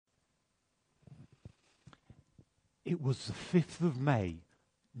It was the 5th of May,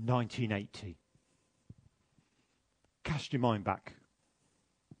 1980. Cast your mind back.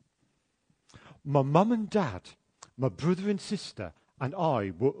 My mum and dad, my brother and sister, and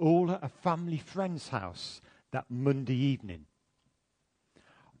I were all at a family friend's house that Monday evening.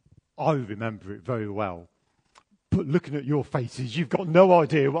 I remember it very well. But looking at your faces, you've got no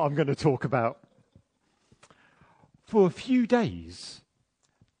idea what I'm going to talk about. For a few days,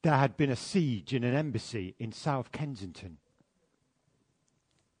 there had been a siege in an embassy in South Kensington.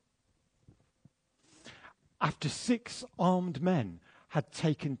 After 6 armed men had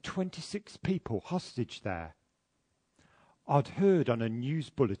taken 26 people hostage there, I'd heard on a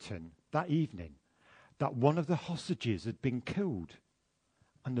news bulletin that evening that one of the hostages had been killed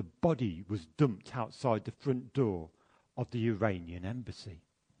and the body was dumped outside the front door of the Iranian embassy.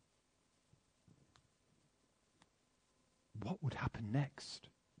 What would happen next?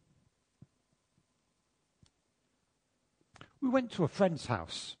 We went to a friend's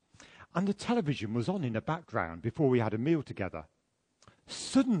house, and the television was on in the background before we had a meal together.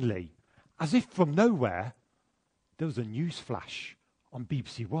 Suddenly, as if from nowhere, there was a news flash on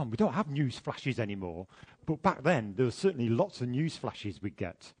BBC One. We don't have news flashes anymore, but back then there were certainly lots of news flashes we'd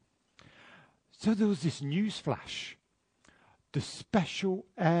get. So there was this news flash. The Special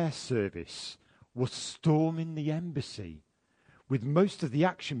Air Service was storming the embassy, with most of the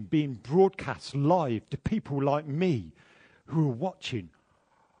action being broadcast live to people like me who were watching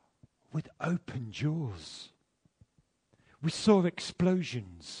with open jaws. We saw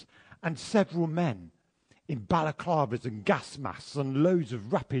explosions and several men in balaclavas and gas masks and loads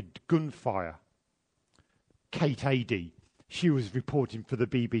of rapid gunfire. Kate Adie, she was reporting for the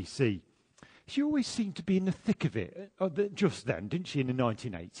BBC. She always seemed to be in the thick of it, just then, didn't she, in the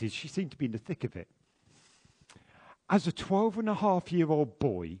 1980s? She seemed to be in the thick of it. As a 12-and-a-half-year-old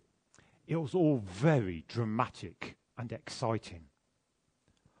boy, it was all very dramatic and exciting.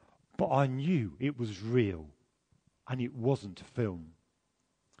 But I knew it was real, and it wasn't a film.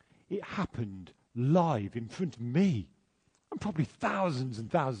 It happened live in front of me, and probably thousands and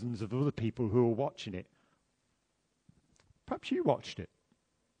thousands of other people who were watching it. Perhaps you watched it.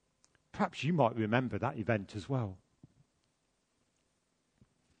 Perhaps you might remember that event as well.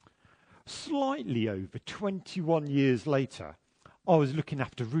 Slightly over 21 years later, I was looking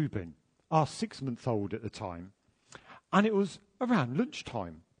after Reuben, our 6-month-old at the time, and it was around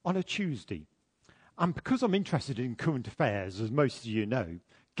lunchtime on a Tuesday. And because I'm interested in current affairs, as most of you know,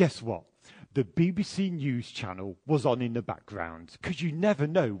 guess what? The BBC News channel was on in the background, because you never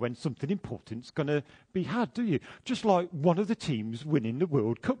know when something important's going to be had, do you? Just like one of the teams winning the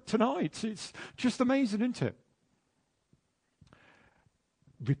World Cup tonight. It's just amazing, isn't it?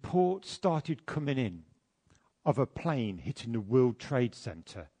 Reports started coming in of a plane hitting the World Trade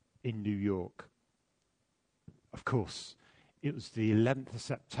Center in New York. Of course, it was the 11th of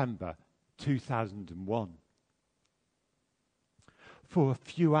September, 2001. For a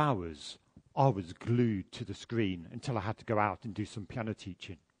few hours, I was glued to the screen until I had to go out and do some piano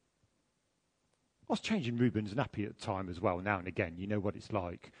teaching. I was changing Reuben's nappy at the time as well, now and again, you know what it's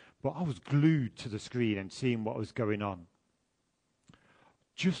like. But I was glued to the screen and seeing what was going on.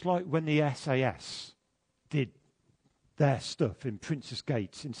 Just like when the SAS did their stuff in Princess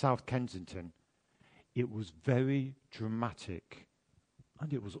Gates in South Kensington, it was very dramatic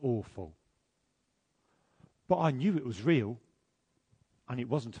and it was awful. But I knew it was real and it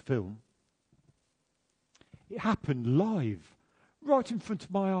wasn't a film. It happened live, right in front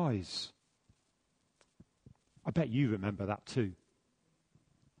of my eyes. I bet you remember that too.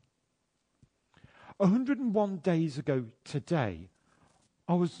 101 days ago today,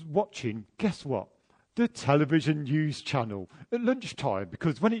 I was watching, guess what? The television news channel at lunchtime,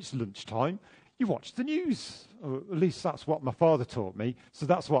 because when it's lunchtime, you watch the news. Or at least that's what my father taught me, so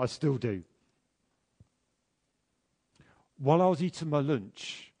that's what I still do. While I was eating my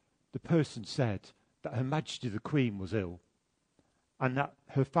lunch, the person said that Her Majesty the Queen was ill and that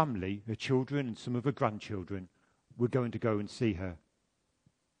her family, her children and some of her grandchildren were going to go and see her.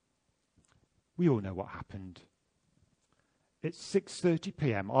 We all know what happened. At 6:30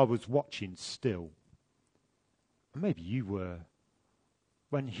 p.m, I was watching still. And maybe you were,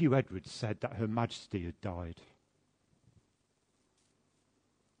 when Hugh Edwards said that Her Majesty had died.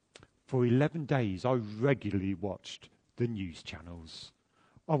 For 11 days, I regularly watched the news channels.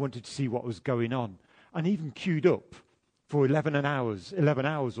 I wanted to see what was going on, and even queued up for 11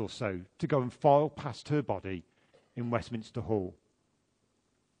 hours or so to go and file past her body in Westminster Hall.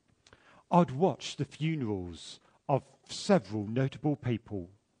 I'd watched the funerals of several notable people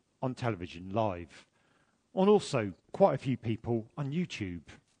on television live, and also quite a few people on YouTube.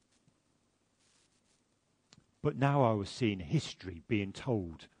 But now I was seeing history being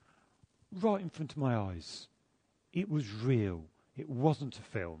told right in front of my eyes. It was real. It wasn't a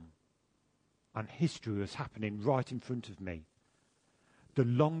film. And history was happening right in front of me. The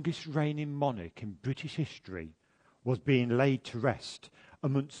longest reigning monarch in British history was being laid to rest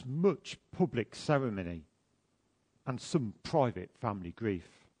amongst much public ceremony and some private family grief.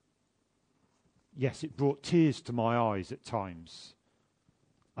 Yes, it brought tears to my eyes at times.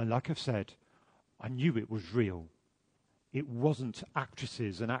 And like I've said, I knew it was real. It wasn't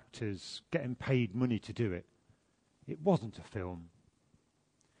actresses and actors getting paid money to do it. It wasn't a film.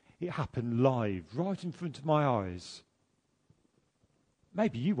 It happened live, right in front of my eyes.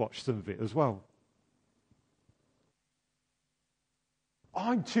 Maybe you watched some of it as well.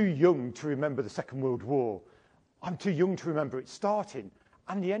 I'm too young to remember the Second World War. I'm too young to remember it starting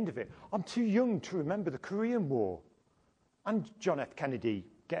and the end of it. I'm too young to remember the Korean War and John F. Kennedy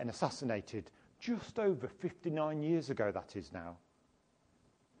getting assassinated just over 59 years ago, that is now.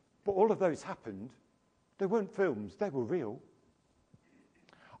 But all of those happened. They weren't films, they were real.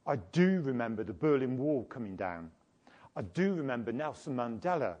 I do remember the Berlin Wall coming down. I do remember Nelson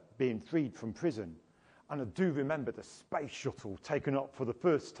Mandela being freed from prison. And I do remember the space shuttle taken up for the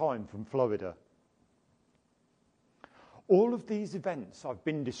first time from Florida. All of these events I've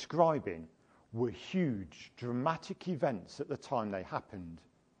been describing were huge, dramatic events at the time they happened.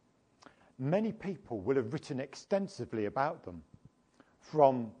 Many people will have written extensively about them,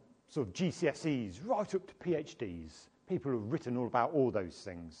 from sort of GCSEs right up to PhDs. People have written all about all those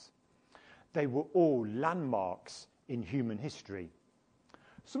things. They were all landmarks in human history.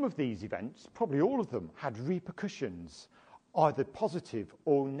 Some of these events, probably all of them, had repercussions, either positive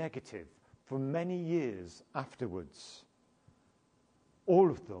or negative, for many years afterwards.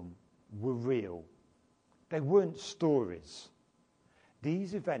 All of them were real. They weren't stories.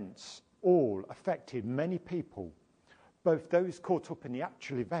 These events all affected many people, both those caught up in the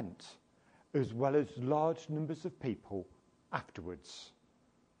actual event, as well as large numbers of people afterwards.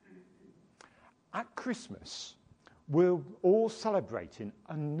 At Christmas, we're all celebrating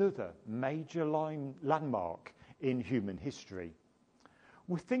another major landmark in human history.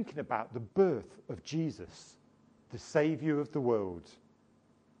 We're thinking about the birth of Jesus, the Saviour of the world.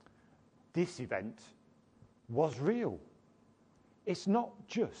 This event was real. It's not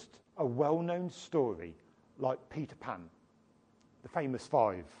just a well-known story like Peter Pan, the famous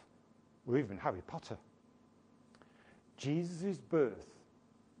five, or even Harry Potter. Jesus' birth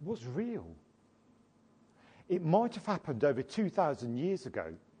was real. It might have happened over 2,000 years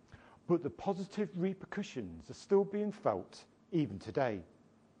ago, but the positive repercussions are still being felt even today.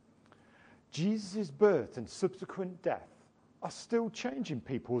 Jesus' birth and subsequent death are still changing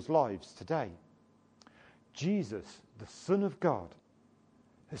people's lives today. Jesus, the Son of God,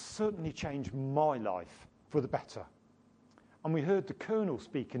 has certainly changed my life for the better. And we heard the Colonel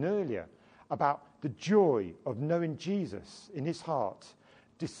speaking earlier about the joy of knowing Jesus in his heart,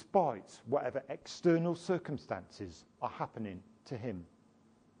 despite whatever external circumstances are happening to him.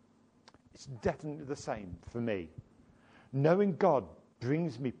 It's definitely the same for me. Knowing God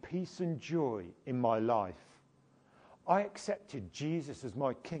brings me peace and joy in my life. I accepted Jesus as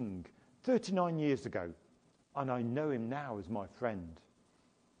my King 39 years ago, and I know him now as my friend.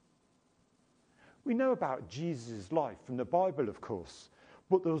 We know about Jesus' life from the Bible, of course,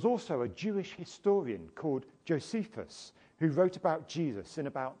 but there was also a Jewish historian called Josephus who wrote about Jesus in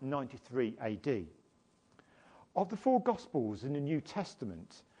about 93 AD. Of the four Gospels in the New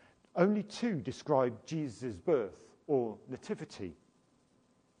Testament, only two describe Jesus' birth or nativity.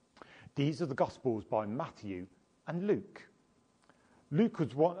 These are the Gospels by Matthew and Luke.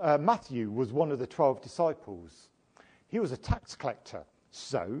 Matthew was one of the 12 disciples. He was a tax collector,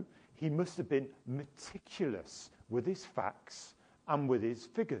 so he must have been meticulous with his facts and with his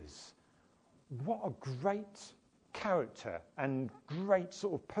figures. What a great character and great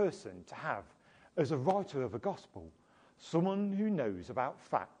sort of person to have as a writer of a gospel. Someone who knows about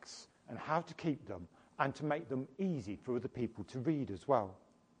facts and how to keep them and to make them easy for other people to read as well.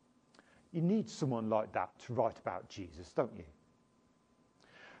 You need someone like that to write about Jesus, don't you?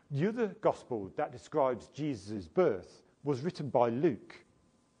 The other gospel that describes Jesus' birth was written by Luke.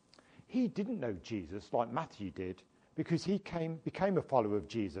 He didn't know Jesus like Matthew did because he became a follower of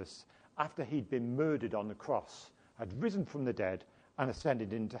Jesus after he'd been murdered on the cross, had risen from the dead and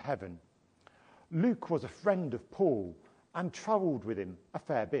ascended into heaven. Luke was a friend of Paul and travelled with him a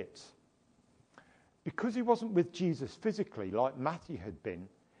fair bit. Because he wasn't with Jesus physically like Matthew had been,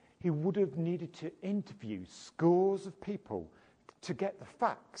 he would have needed to interview scores of people to get the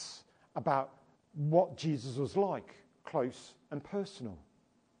facts about what Jesus was like, close and personal.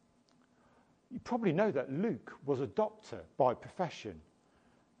 You probably know that Luke was a doctor by profession.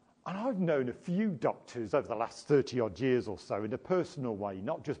 And I've known a few doctors over the last 30-odd years or so in a personal way,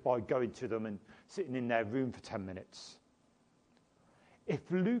 not just by going to them and sitting in their room for 10 minutes. If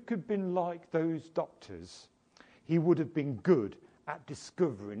Luke had been like those doctors, he would have been good at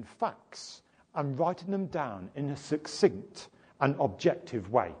discovering facts and writing them down in a succinct and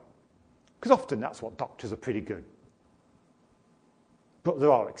objective way. Because often that's what doctors are pretty good. But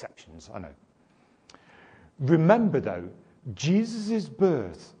there are exceptions, I know. Remember, though, Jesus'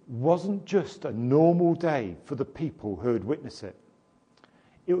 birth wasn't just a normal day for the people who had witnessed it.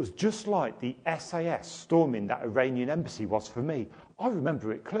 It was just like the SAS storming that Iranian embassy was for me. I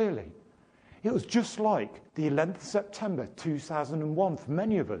remember it clearly. It was just like the 11th of September 2001 for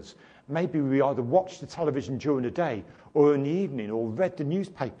many of us. Maybe we either watched the television during the day or in the evening or read the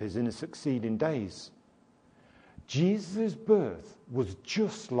newspapers in the succeeding days. Jesus' birth was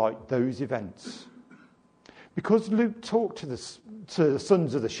just like those events. Because Luke talked to the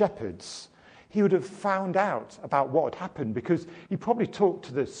sons of the shepherds, he would have found out about what had happened, because he probably talked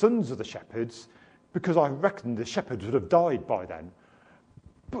to the sons of the shepherds, because I reckon the shepherds would have died by then.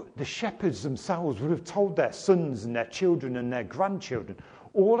 But the shepherds themselves would have told their sons and their children and their grandchildren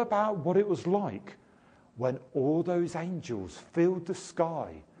all about what it was like when all those angels filled the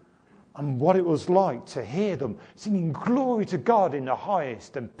sky, and what it was like to hear them singing glory to God in the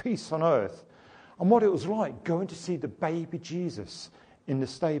highest and peace on earth, and what it was like going to see the baby Jesus in the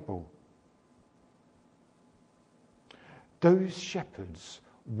stable. Those shepherds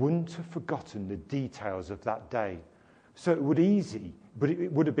wouldn't have forgotten the details of that day. So it would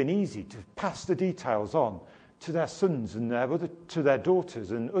have been easy to pass the details on to their sons and to their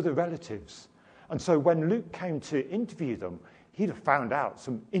daughters and other relatives. And so when Luke came to interview them, he'd have found out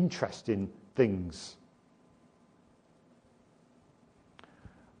some interesting things.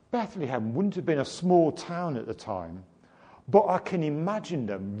 Bethlehem wouldn't have been a small town at the time, but I can imagine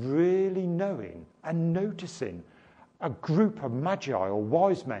them really knowing and noticing a group of magi or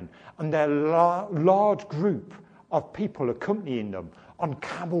wise men and their large group of people accompanying them on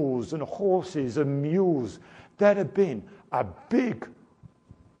camels and horses and mules. There'd have been a big,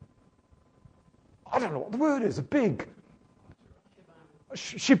 I don't know what the word is, a big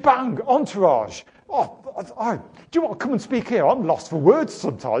shebang, entourage. Do you want to come and speak here? I'm lost for words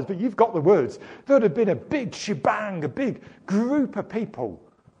sometimes, but you've got the words. There'd have been a big shebang, a big group of people.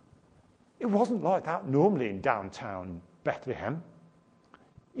 It wasn't like that normally in downtown Bethlehem.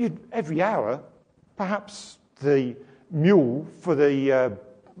 Every hour, perhaps the mule for the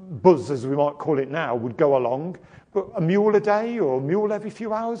buzz, as we might call it now, would go along, but a mule a day or a mule every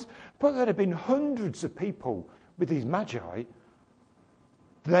few hours. But there'd have been hundreds of people with these magi.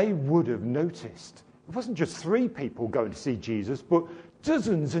 They would have noticed. It wasn't just 3 people going to see Jesus, but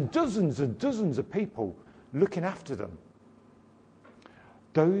dozens and dozens and dozens of people looking after them.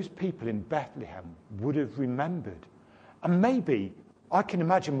 Those people in Bethlehem would have remembered. And maybe I can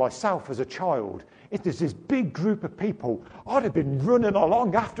imagine myself as a child, if there's this big group of people, I'd have been running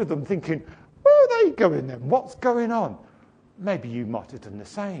along after them thinking, where are they going then? What's going on? Maybe you might have done the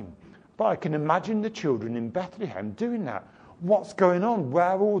same. But I can imagine the children in Bethlehem doing that. What's going on? Where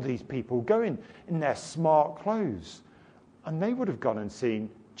are all these people going in their smart clothes? And they would have gone and seen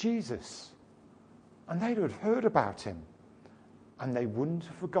Jesus. And they'd have heard about him. And they wouldn't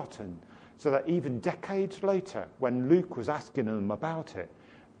have forgotten. So that even decades later, when Luke was asking them about it,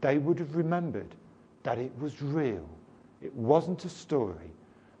 they would have remembered that it was real. It wasn't a story.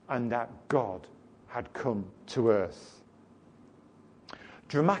 And that God had come to earth.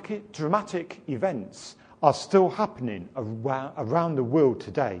 Dramatic events are still happening around the world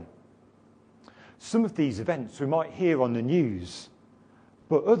today. Some of these events we might hear on the news,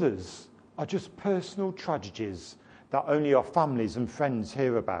 but others are just personal tragedies that only our families and friends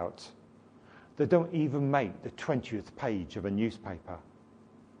hear about. They don't even make the 20th page of a newspaper.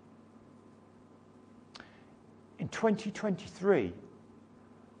 In 2023,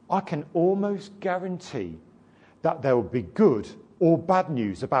 I can almost guarantee that there will be good or bad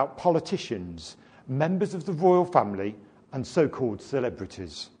news about politicians, members of the royal family, and so-called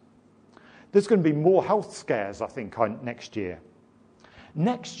celebrities. There's going to be more health scares, I think, next year.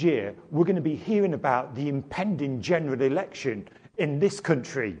 Next year, we're going to be hearing about the impending general election in this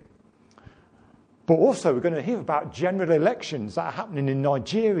country. But also, we're going to hear about general elections that are happening in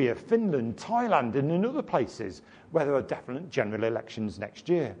Nigeria, Finland, Thailand, and in other places where there are definite general elections next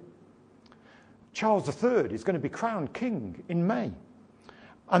year. Charles III is going to be crowned king in May.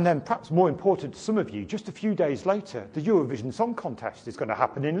 And then, perhaps more important to some of you, just a few days later, the Eurovision Song Contest is going to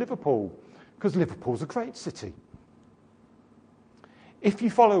happen in Liverpool, because Liverpool's a great city. If you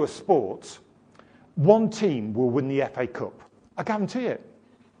follow a sport, one team will win the FA Cup. I guarantee it.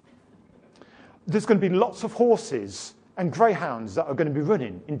 There's going to be lots of horses and greyhounds that are going to be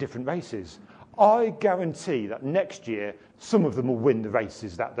running in different races. I guarantee that next year, some of them will win the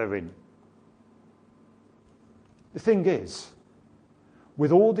races that they're in. The thing is,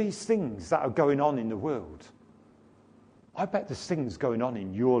 with all these things that are going on in the world, I bet there's things going on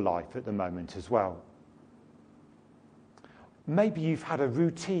in your life at the moment as well. Maybe you've had a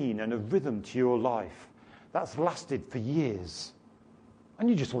routine and a rhythm to your life that's lasted for years, and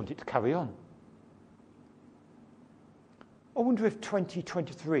you just want it to carry on. I wonder if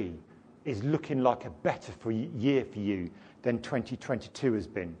 2023 is looking like a better year for you than 2022 has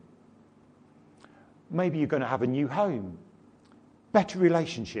been. Maybe you're going to have a new home, better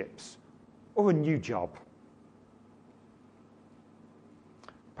relationships, or a new job.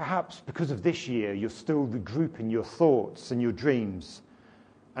 Perhaps because of this year, you're still regrouping your thoughts and your dreams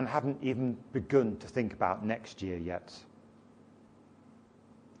and haven't even begun to think about next year yet.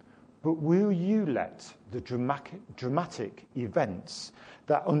 But will you let the dramatic events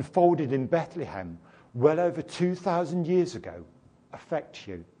that unfolded in Bethlehem well over 2,000 years ago affect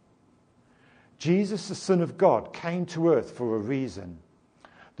you? Jesus, the Son of God, came to earth for a reason.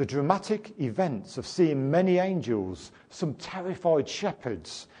 The dramatic events of seeing many angels, some terrified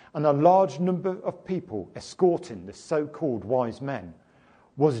shepherds, and a large number of people escorting the so-called wise men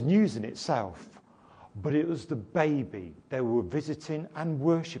was news in itself. But it was the baby they were visiting and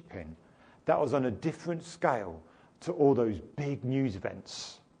worshipping that was on a different scale to all those big news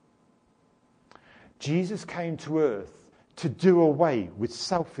events. Jesus came to earth to do away with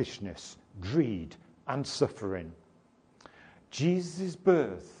selfishness, greed, and suffering. Jesus'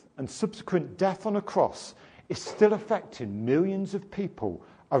 birth and subsequent death on a cross is still affecting millions of people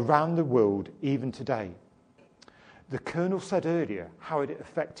around the world even today. The Colonel said earlier how it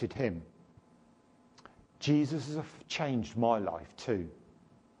affected him. Jesus has changed my life too.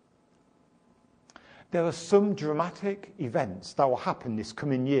 There are some dramatic events that will happen this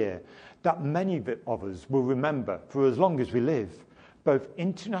coming year that many of us will remember for as long as we live, both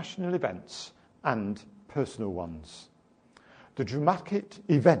international events and personal ones. The dramatic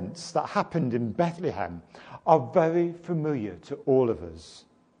events that happened in Bethlehem are very familiar to all of us.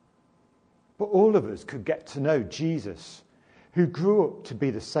 But all of us could get to know Jesus, who grew up to be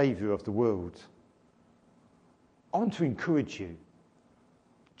the Saviour of the world. I want to encourage you,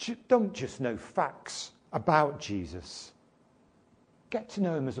 don't just know facts about Jesus. Get to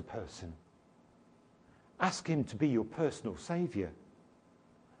know him as a person. Ask him to be your personal saviour,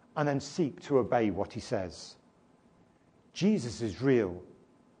 and then seek to obey what he says. Jesus is real.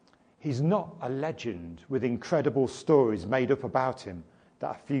 He's not a legend with incredible stories made up about him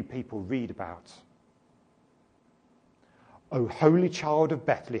that a few people read about. O Holy Child of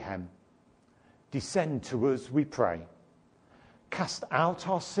Bethlehem, descend to us, we pray. Cast out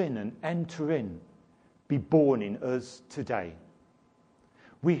our sin and enter in. Be born in us today.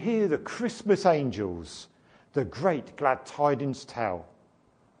 We hear the Christmas angels, the great glad tidings tell.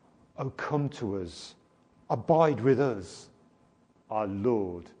 O come to us, abide with us, our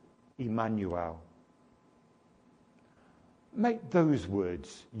Lord Emmanuel. Make those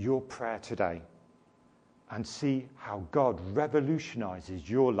words your prayer today and see how God revolutionises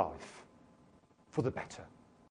your life for the better.